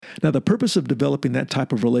Now, the purpose of developing that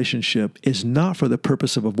type of relationship is not for the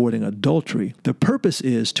purpose of avoiding adultery. The purpose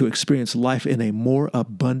is to experience life in a more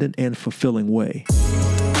abundant and fulfilling way.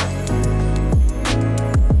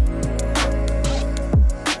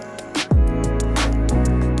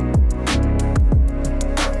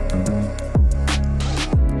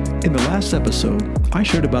 In the last episode, I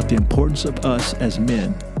shared about the importance of us as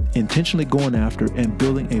men intentionally going after and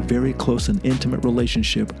building a very close and intimate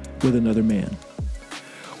relationship with another man.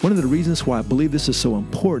 One of the reasons why I believe this is so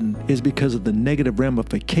important is because of the negative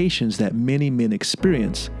ramifications that many men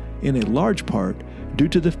experience, in a large part due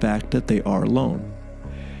to the fact that they are alone.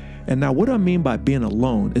 And now what I mean by being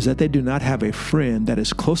alone is that they do not have a friend that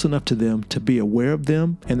is close enough to them to be aware of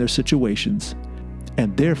them and their situations,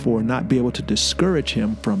 and therefore not be able to discourage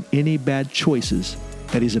him from any bad choices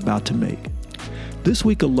that he's about to make. This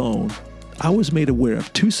week alone, I was made aware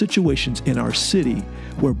of 2 situations in our city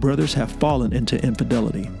where brothers have fallen into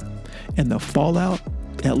infidelity. And the fallout,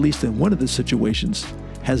 at least in one of the situations,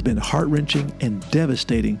 has been heart-wrenching and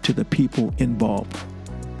devastating to the people involved.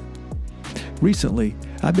 Recently,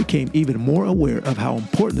 I became even more aware of how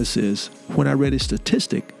important this is when I read a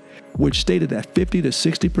statistic which stated that 50 to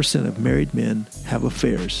 60% of married men have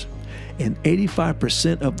affairs, and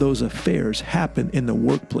 85% of those affairs happen in the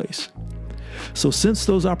workplace. So since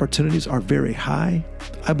those opportunities are very high,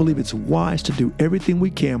 I believe it's wise to do everything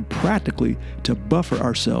we can practically to buffer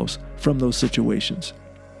ourselves from those situations.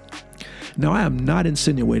 Now, I am not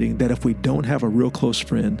insinuating that if we don't have a real close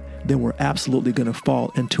friend, then we're absolutely going to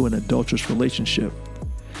fall into an adulterous relationship.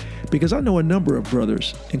 Because I know a number of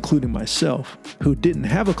brothers, including myself, who didn't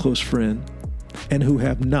have a close friend and who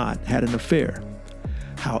have not had an affair.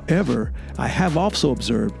 However, I have also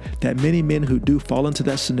observed that many men who do fall into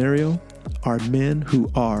that scenario are men who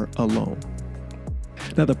are alone.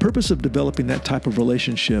 Now, the purpose of developing that type of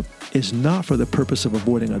relationship is not for the purpose of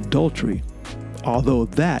avoiding adultery, although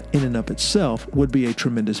that in and of itself would be a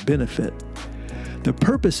tremendous benefit. The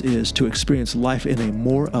purpose is to experience life in a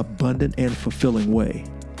more abundant and fulfilling way.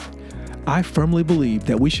 I firmly believe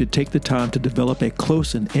that we should take the time to develop a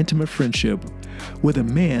close and intimate friendship with a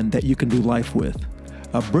man that you can do life with,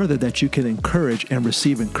 a brother that you can encourage and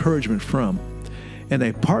receive encouragement from, and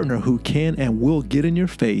a partner who can and will get in your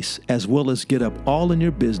face as well as get up all in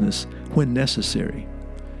your business when necessary.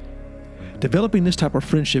 Developing this type of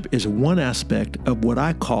friendship is one aspect of what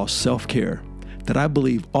I call self-care that I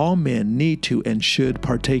believe all men need to and should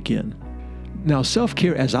partake in. Now,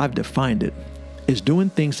 self-care as I've defined it is doing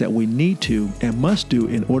things that we need to and must do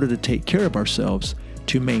in order to take care of ourselves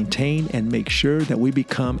to maintain and make sure that we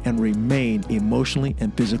become and remain emotionally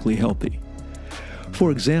and physically healthy.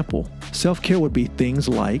 For example, self-care would be things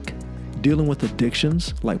like dealing with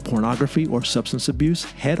addictions like pornography or substance abuse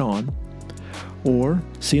head-on, or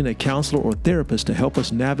seeing a counselor or therapist to help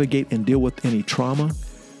us navigate and deal with any trauma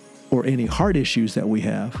or any heart issues that we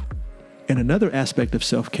have. And another aspect of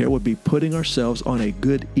self-care would be putting ourselves on a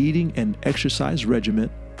good eating and exercise regimen.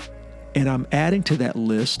 And I'm adding to that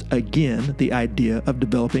list, again, the idea of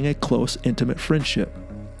developing a close, intimate friendship.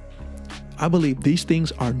 I believe these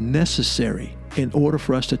things are necessary in order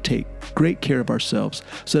for us to take great care of ourselves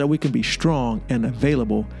so that we can be strong and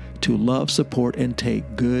available to love, support, and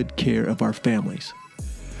take good care of our families.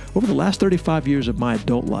 Over the last 35 years of my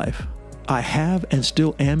adult life, I have and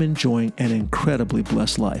still am enjoying an incredibly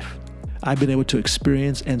blessed life. I've been able to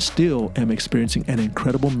experience and still am experiencing an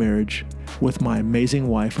incredible marriage with my amazing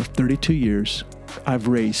wife of 32 years. I've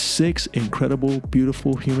raised 6 incredible,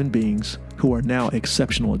 beautiful human beings who are now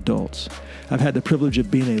exceptional adults. I've had the privilege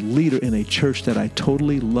of being a leader in a church that I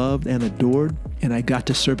totally loved and adored, and I got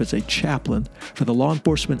to serve as a chaplain for the law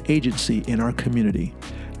enforcement agency in our community.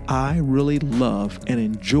 I really love and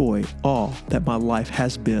enjoy all that my life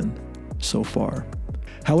has been so far.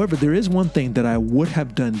 However, there is one thing that I would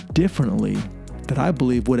have done differently that I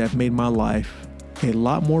believe would have made my life a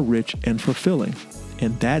lot more rich and fulfilling,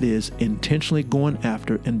 and that is intentionally going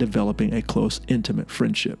after and developing a close, intimate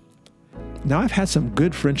friendship. Now, I've had some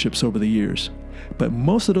good friendships over the years, but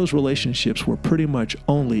most of those relationships were pretty much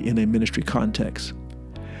only in a ministry context.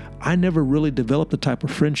 I never really developed the type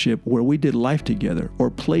of friendship where we did life together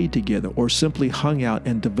or played together or simply hung out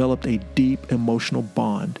and developed a deep emotional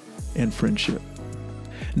bond and friendship.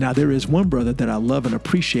 Now, there is one brother that I love and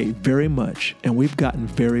appreciate very much, and we've gotten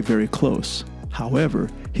very, very close. However,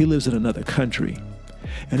 he lives in another country.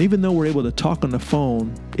 And even though we're able to talk on the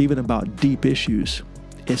phone, even about deep issues,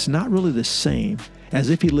 it's not really the same as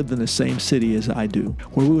if he lived in the same city as I do,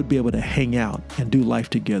 where we would be able to hang out and do life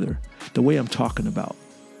together the way I'm talking about.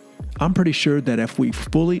 I'm pretty sure that if we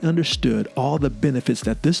fully understood all the benefits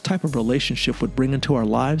that this type of relationship would bring into our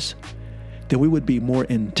lives, then we would be more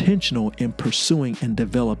intentional in pursuing and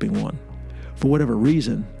developing one. For whatever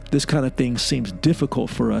reason, this kind of thing seems difficult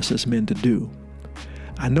for us as men to do.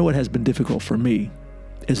 I know it has been difficult for me,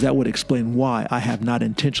 as that would explain why I have not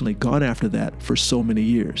intentionally gone after that for so many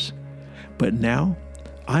years. But now,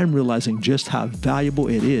 I am realizing just how valuable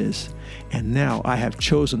it is, and now I have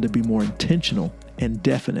chosen to be more intentional and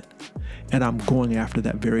definite, and I'm going after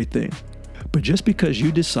that very thing. But just because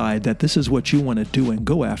you decide that this is what you want to do and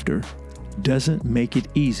go after doesn't make it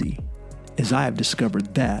easy, as I have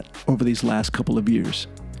discovered that over these last couple of years.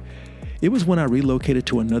 It was when I relocated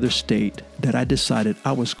to another state that I decided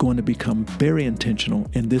I was going to become very intentional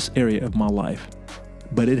in this area of my life.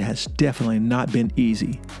 But it has definitely not been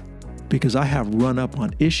easy, because I have run up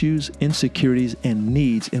on issues, insecurities, and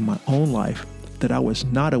needs in my own life that I was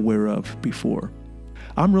not aware of before.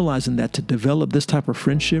 I'm realizing that to develop this type of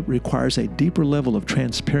friendship requires a deeper level of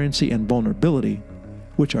transparency and vulnerability,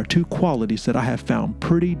 which are two qualities that I have found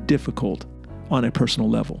pretty difficult on a personal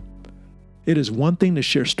level. It is one thing to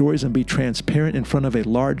share stories and be transparent in front of a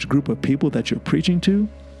large group of people that you're preaching to,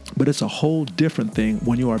 but it's a whole different thing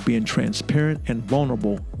when you are being transparent and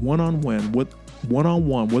vulnerable one-on-one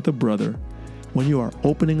with a brother, when you are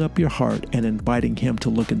opening up your heart and inviting him to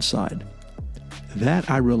look inside. That,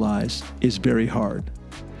 I realize, is very hard.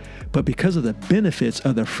 But because of the benefits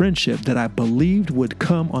of the friendship that I believed would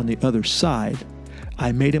come on the other side,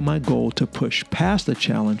 I made it my goal to push past the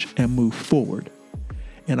challenge and move forward.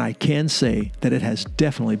 And I can say that it has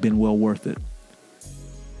definitely been well worth it.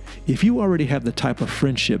 If you already have the type of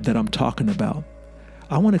friendship that I'm talking about,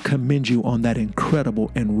 I want to commend you on that incredible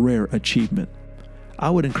and rare achievement. I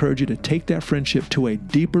would encourage you to take that friendship to a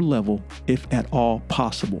deeper level if at all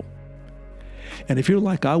possible. And if you're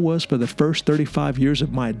like I was for the first 35 years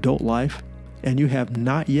of my adult life and you have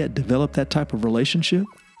not yet developed that type of relationship,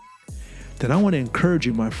 then I want to encourage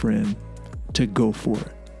you, my friend, to go for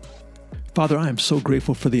it. Father, I am so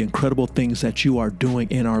grateful for the incredible things that you are doing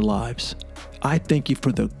in our lives. I thank you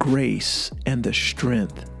for the grace and the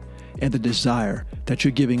strength and the desire that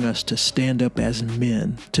you're giving us to stand up as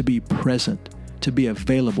men, to be present, to be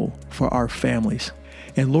available for our families.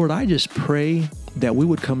 And Lord, I just pray that we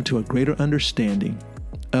would come to a greater understanding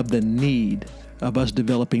of the need of us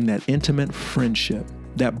developing that intimate friendship,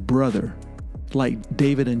 that brother like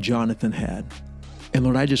David and Jonathan had. And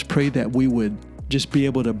Lord, I just pray that we would just be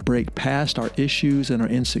able to break past our issues and our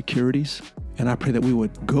insecurities. And I pray that we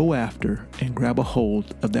would go after and grab a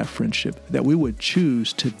hold of that friendship, that we would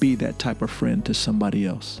choose to be that type of friend to somebody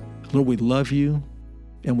else. Lord, we love you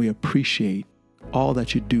and we appreciate all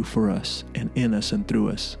that you do for us and in us and through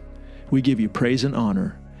us. We give you praise and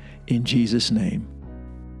honor in Jesus' name.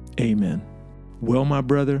 Amen. Well, my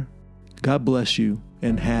brother, God bless you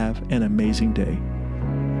and have an amazing day.